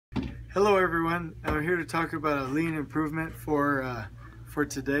Hello everyone, I'm here to talk about a lean improvement for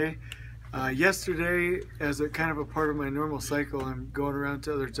today. Yesterday, as a kind of a part of my normal cycle, I'm going around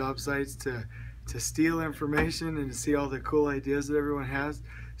to other job sites to steal information and to see all the cool ideas that everyone has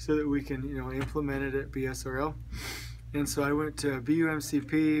so that we can implement it at BSRL. And so I went to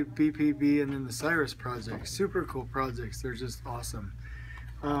BUMCP, BPB, and then the CIRUS project. Super cool projects, they're just awesome.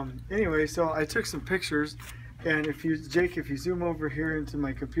 Anyway, so I took some pictures. And Jake, if you zoom over here into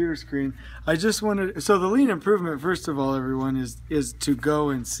my computer screen, I just wanted, so the lean improvement, first of all, everyone, is to go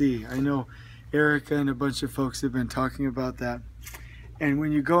and see. I know Erica and a bunch of folks have been talking about that. And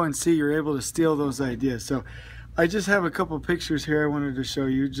when you go and see, you're able to steal those ideas. So I just have a couple pictures here I wanted to show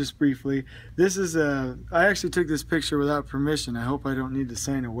you just briefly. This is I actually took this picture without permission. I hope I don't need to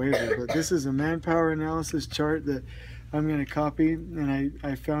sign a waiver, but this is a manpower analysis chart that I'm going to copy, and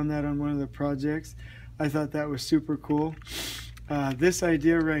I found that on one of the projects. I thought that was super cool. This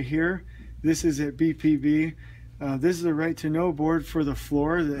idea right here, this is at BPB. This is a right to know board for the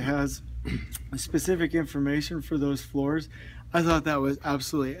floor that has specific information for those floors. I thought that was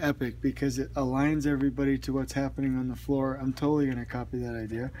absolutely epic because it aligns everybody to what's happening on the floor. I'm totally going to copy that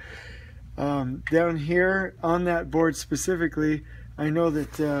idea. Down here on that board specifically, I know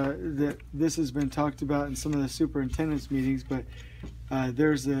that this has been talked about in some of the superintendent's meetings, but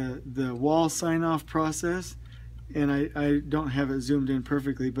there's the wall sign-off process, and I don't have it zoomed in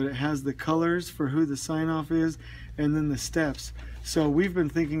perfectly, but it has the colors for who the sign-off is and then the steps. So we've been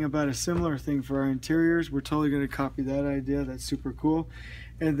thinking about a similar thing for our interiors. We're totally going to copy that idea. That's super cool.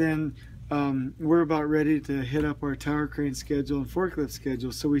 And then we're about ready to hit up our tower crane schedule and forklift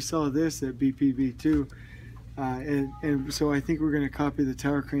schedule. So we saw this at BPB too. And so I think we're going to copy the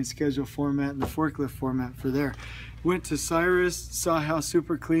tower crane schedule format and the forklift format for there. Went to CIRUS, saw how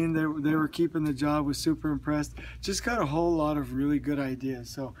super clean they were keeping the job, was super impressed. Just got a whole lot of really good ideas.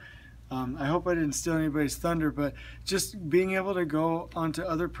 So I hope I didn't steal anybody's thunder, but just being able to go onto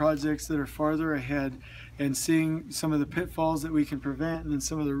other projects that are farther ahead and seeing some of the pitfalls that we can prevent and then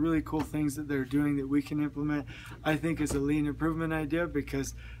some of the really cool things that they're doing that we can implement, I think is a lean improvement idea,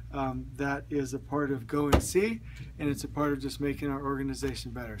 because that is a part of go and see, and it's a part of just making our organization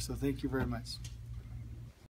better. So thank you very much.